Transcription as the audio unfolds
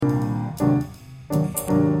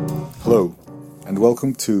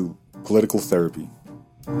welcome to Political Therapy.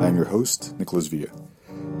 I'm your host, Nicholas Villa.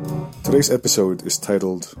 Today's episode is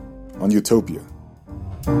titled On Utopia.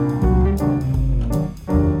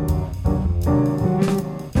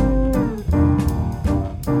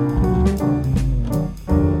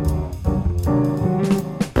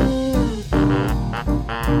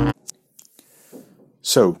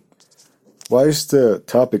 So, why is the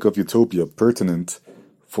topic of utopia pertinent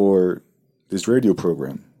for this radio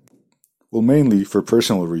program? Well, mainly for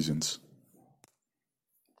personal reasons.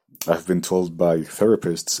 I've been told by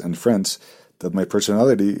therapists and friends that my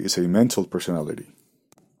personality is a mental personality.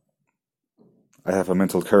 I have a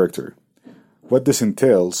mental character. What this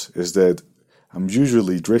entails is that I'm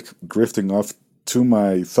usually drifting off to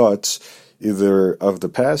my thoughts either of the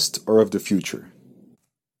past or of the future,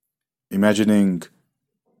 imagining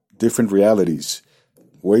different realities,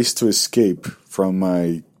 ways to escape from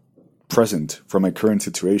my present, from my current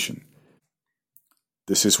situation.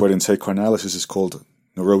 This is what in psychoanalysis is called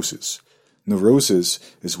neurosis. Neurosis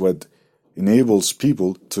is what enables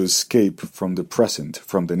people to escape from the present,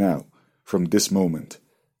 from the now, from this moment.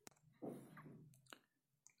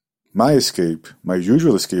 My escape, my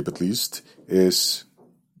usual escape at least, is,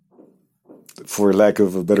 for lack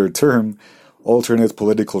of a better term, alternate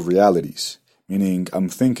political realities. Meaning I'm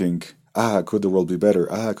thinking, could the world be better?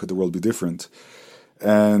 Could the world be different?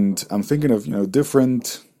 And I'm thinking of,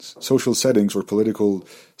 different social settings or political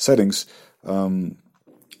settings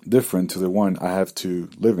different to the one I have to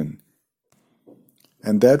live in.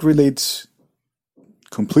 And that relates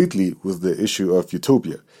completely with the issue of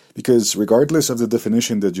utopia. Because regardless of the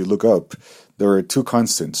definition that you look up, there are two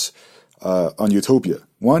constants on utopia.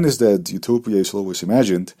 One is that utopia is always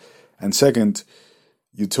imagined. And second,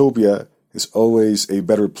 utopia is always a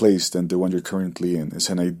better place than the one you're currently in. It's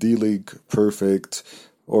an idyllic, perfect,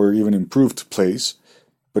 or even improved place,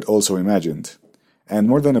 but also imagined. And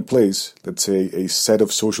more than a place, let's say a set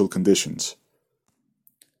of social conditions.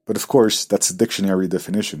 But of course, that's a dictionary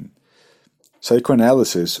definition.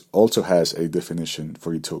 Psychoanalysis also has a definition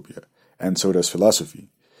for utopia, and so does philosophy.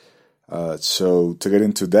 So to get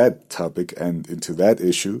into that topic and into that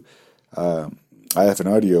issue, I have an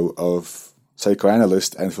audio of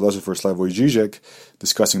psychoanalyst and philosopher Slavoj Žižek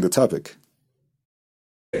discussing the topic.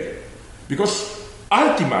 Because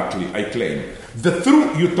ultimately, I claim, the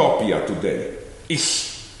true utopia today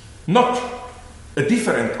is not a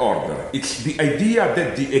different order. It's the idea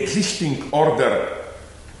that the existing order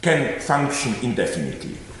can function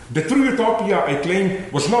indefinitely. The true utopia, I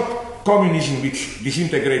claim, was not communism which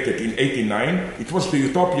disintegrated in 1989. It was the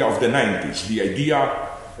utopia of the 90s, the idea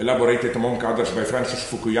elaborated among others by Francis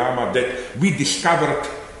Fukuyama, that we discovered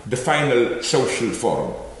the final social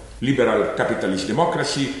form, liberal capitalist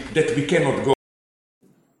democracy, that we cannot go.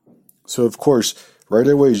 So, of course, right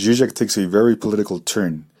away, Žižek takes a very political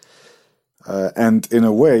turn. And in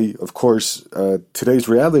a way, of course, today's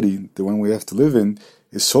reality, the one we have to live in,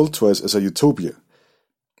 is sold to us as a utopia.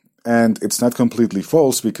 And it's not completely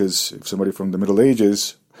false, because if somebody from the Middle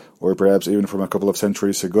Ages, or perhaps even from a couple of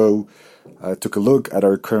centuries ago, took a look at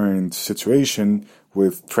our current situation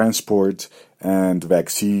with transport and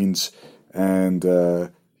vaccines and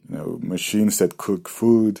machines that cook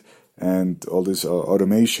food and all this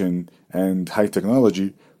automation and high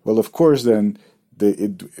technology, well, of course, then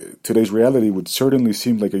today's reality would certainly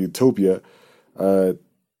seem like a utopia to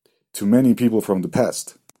many people from the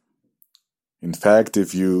past. In fact,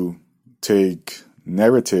 if you take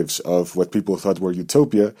narratives of what people thought were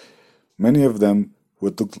utopia, many of them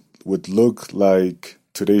would look like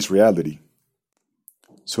today's reality.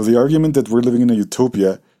 So the argument that we're living in a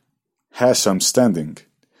utopia has some standing.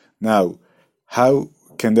 Now, how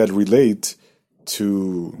can that relate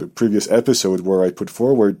to the previous episode where I put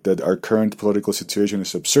forward that our current political situation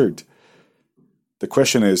is absurd? The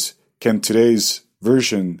question is, can today's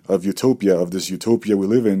version of utopia, of this utopia we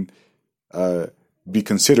live in, be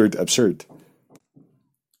considered absurd?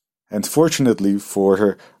 And fortunately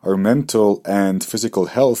for our mental and physical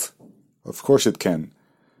health, of course it can.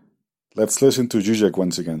 Let's listen to Žižek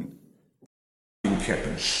once again. It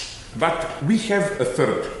happens. But we have a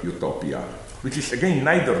third utopia, which is again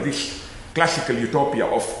neither this classical utopia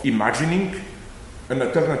of imagining an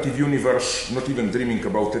alternative universe, not even dreaming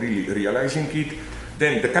about really realizing it,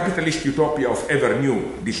 then the capitalist utopia of ever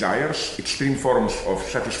new desires, extreme forms of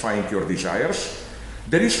satisfying your desires.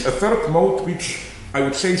 There is a third mode which I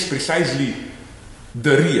would say is precisely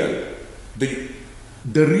the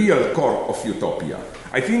real core of utopia.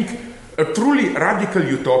 I think a truly radical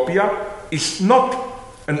utopia is not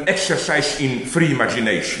an exercise in free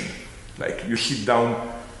imagination. Like you sit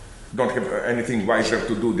down, don't have anything wiser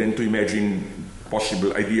to do than to imagine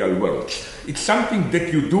possible ideal worlds. It's something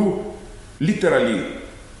that you do literally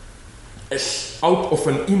as out of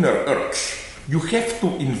an inner urge. You have to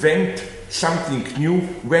invent something new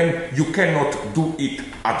when you cannot do it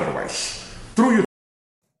otherwise.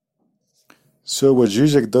 So what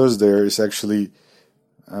Žižek does there is actually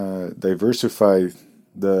diversify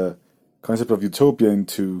the concept of utopia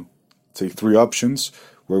into, say, three options,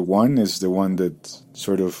 where one is the one that's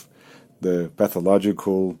sort of the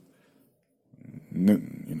pathological,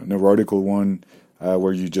 neurotical one,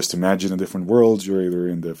 where you just imagine a different world. You're either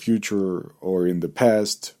in the future or in the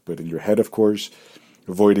past, but in your head, of course,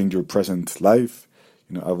 avoiding your present life,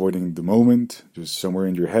 avoiding the moment, just somewhere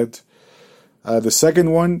in your head. The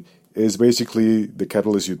second one is basically the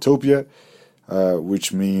capitalist utopia,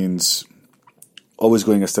 which means always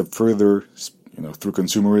going a step further, through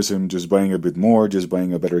consumerism, just buying a bit more, just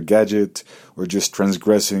buying a better gadget, or just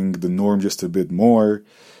transgressing the norm just a bit more,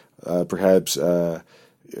 perhaps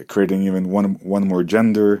creating even one more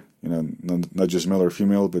gender, not just male or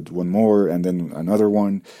female, but one more, and then another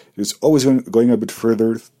one. It's always going a bit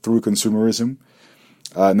further through consumerism,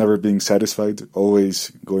 never being satisfied,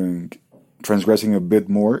 always transgressing a bit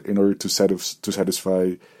more in order to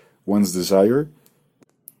satisfy one's desire,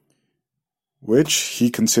 which he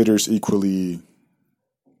considers equally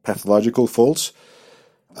pathological, false,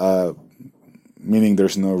 meaning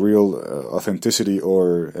there's no real authenticity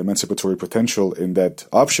or emancipatory potential in that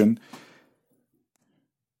option.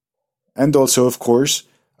 And also, of course,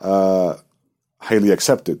 highly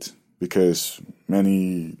accepted, because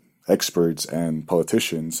many experts and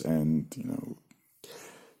politicians and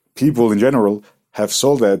people in general have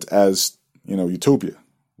sold that as utopia.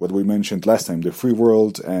 What we mentioned last time, the free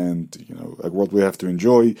world, and a world we have to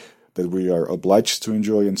enjoy, that we are obliged to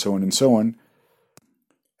enjoy, and so on and so on.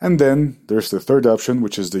 And then there's the third option,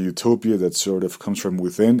 which is the utopia that sort of comes from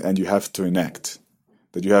within, and you have to enact.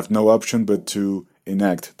 That you have no option but to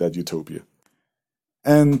enact that utopia.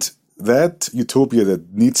 And that utopia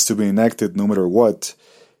that needs to be enacted no matter what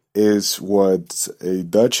is what a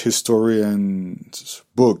Dutch historian's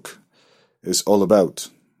book is all about.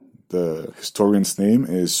 The historian's name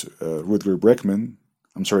is Rutger Bregman,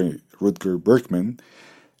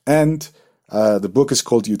 and the book is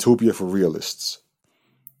called Utopia for Realists.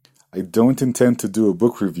 I don't intend to do a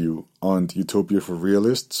book review on Utopia for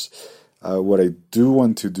Realists. What I do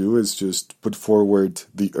want to do is just put forward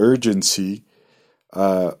the urgency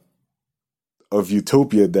of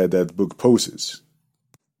utopia that book poses.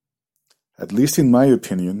 At least in my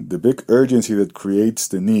opinion, the big urgency that creates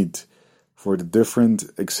the need for the different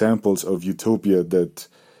examples of utopia that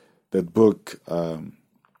book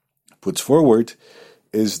puts forward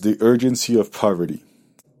is the urgency of poverty.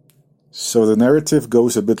 So the narrative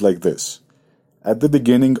goes a bit like this. At the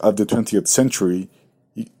beginning of the 20th century,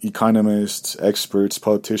 economists, experts,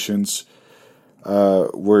 politicians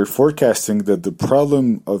were forecasting that the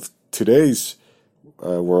problem of today's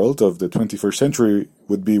world, of the 21st century,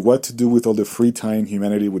 would be what to do with all the free time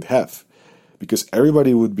humanity would have. Because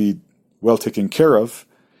everybody would be well taken care of,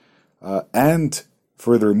 and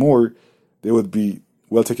furthermore, they would be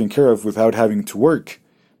well taken care of without having to work,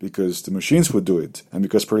 because the machines would do it, and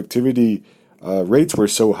because productivity rates were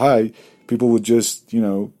so high, people would just,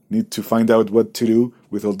 need to find out what to do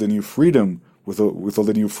with all the new freedom, with all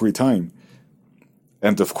the new free time.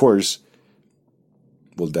 And of course,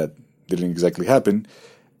 that didn't exactly happen.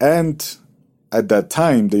 And at that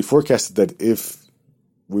time, they forecasted that if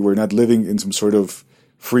we were not living in some sort of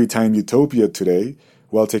free time utopia today,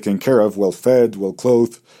 well taken care of, well fed, well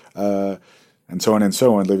clothed, and so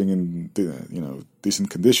on, living in decent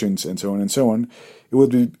conditions, and so on, it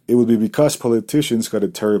would be because politicians got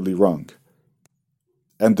it terribly wrong.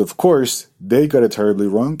 And of course, they got it terribly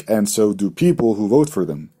wrong, and so do people who vote for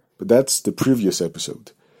them. But that's the previous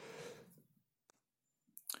episode.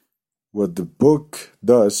 What the book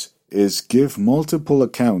does is give multiple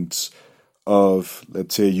accounts of,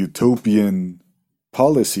 let's say, utopian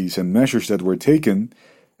policies and measures that were taken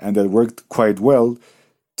and that worked quite well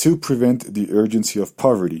to prevent the urgency of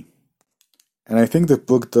poverty. And I think the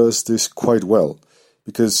book does this quite well,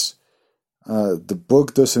 because the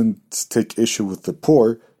book doesn't take issue with the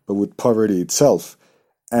poor, but with poverty itself.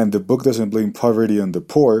 And the book doesn't blame poverty on the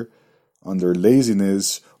poor, on their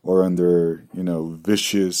laziness, or on their,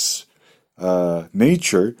 vicious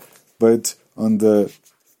nature, but on the,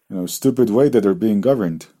 stupid way that they're being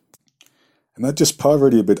governed. And not just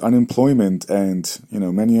poverty, but unemployment and,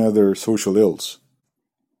 many other social ills.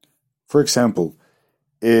 For example,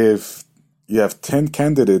 if you have 10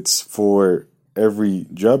 candidates for every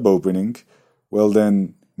job opening, well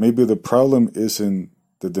then maybe the problem isn't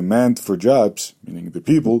the demand for jobs, meaning the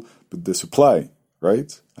people, but the supply,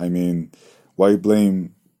 right? I mean, why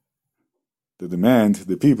blame the demand,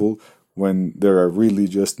 the people, when there are really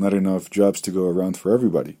just not enough jobs to go around for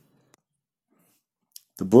everybody?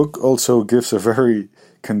 The book also gives a very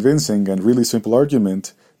convincing and really simple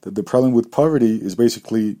argument that the problem with poverty is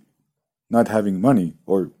basically not having money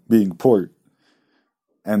or being poor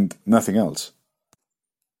and nothing else.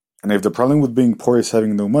 And if the problem with being poor is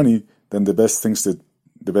having no money, then the best thing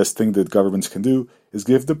that governments can do is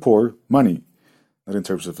give the poor money. Not in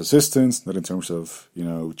terms of assistance, not in terms of,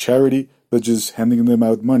 charity, but just handing them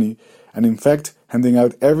out money. And in fact, handing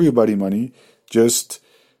out everybody money just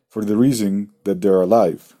for the reason that they're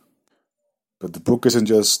alive. But the book isn't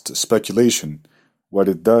just speculation. What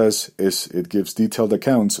it does is it gives detailed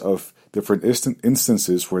accounts of different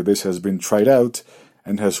instances where this has been tried out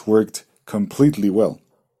and has worked completely well.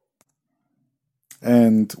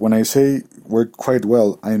 And when I say worked quite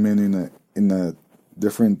well, I mean in a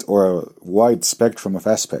different or a wide spectrum of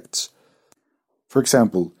aspects. For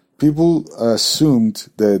example, people assumed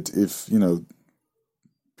that if,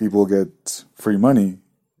 people get free money,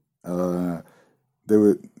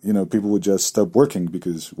 people would just stop working,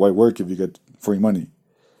 because why work if you get free money,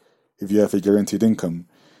 if you have a guaranteed income?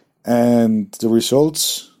 And the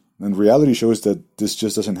results and reality shows that this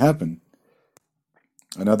just doesn't happen.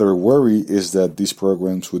 Another worry is that these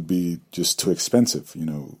programs would be just too expensive.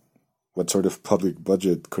 What sort of public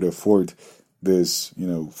budget could afford this,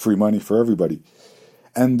 free money for everybody?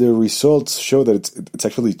 And the results show that it's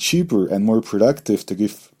actually cheaper and more productive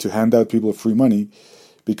to hand out people free money,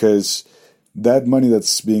 because that money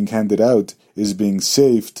that's being handed out is being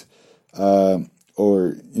saved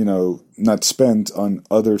or not spent on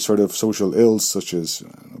other sort of social ills, such as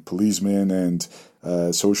policemen and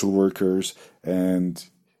social workers and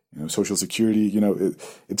social security.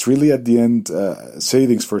 It's really at the end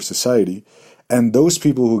savings for society, and those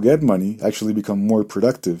people who get money actually become more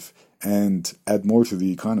productive and add more to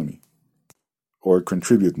the economy or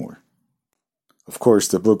contribute more. Of course,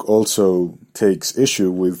 the book also takes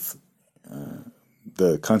issue with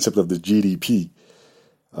the concept of the GDP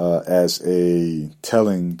as a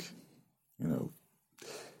telling,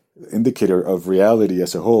 indicator of reality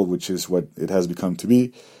as a whole, which is what it has become to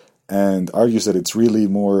be, and argues that it's really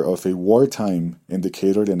more of a wartime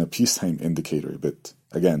indicator than a peacetime indicator. But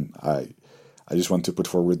again, I just want to put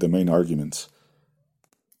forward the main arguments.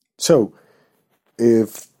 So,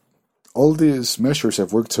 if all these measures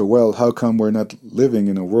have worked so well, how come we're not living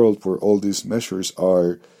in a world where all these measures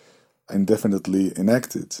are indefinitely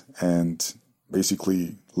enacted and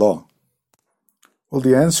basically law? Well,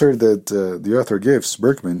 the answer that the author gives,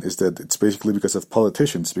 Bregman, is that it's basically because of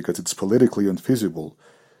politicians, because it's politically unfeasible.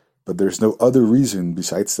 But there's no other reason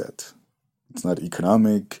besides that. It's not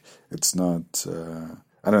economic, it's not,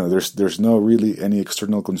 there's no really any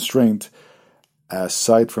external constraint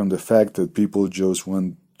aside from the fact that people just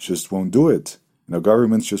won't do it.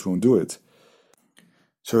 Governments just won't do it.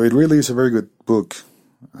 So it really is a very good book.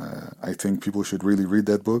 I think people should really read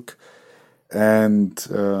that book. And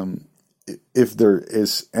if there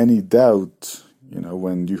is any doubt,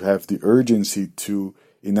 when you have the urgency to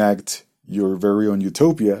enact your very own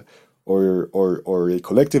utopia or a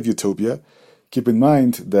collective utopia, keep in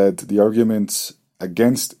mind that the arguments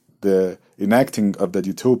against the enacting of that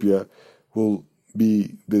utopia will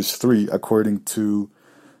be these three, according to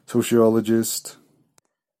sociologist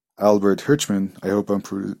Albert Hirschman. I hope I'm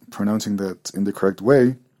pronouncing that in the correct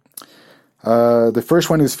way. The first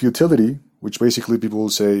one is futility, which basically people will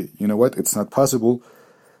say, it's not possible.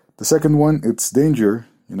 The second one, it's danger.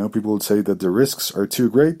 People will say that the risks are too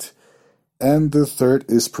great. And the third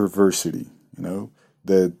is perversity,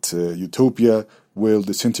 that utopia will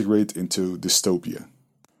disintegrate into dystopia.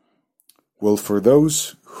 Well, for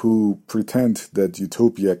those who pretend that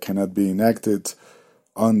utopia cannot be enacted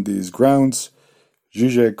on these grounds,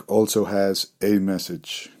 Žižek also has a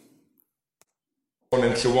message.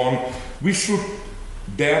 And so on, we should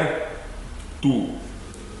dare to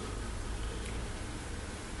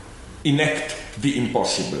enact the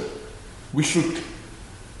impossible. We should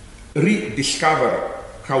rediscover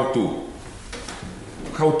how to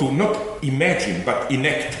not imagine but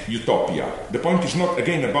enact utopia. The point is not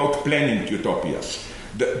again about planning utopias.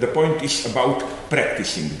 The point is about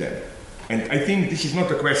practicing them. And I think this is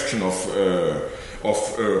not a question of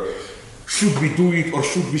should we do it or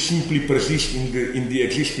should we simply persist in the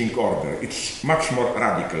existing order. It's much more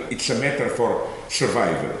radical. It's a matter for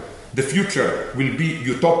survival. The future will be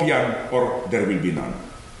utopian or there will be none.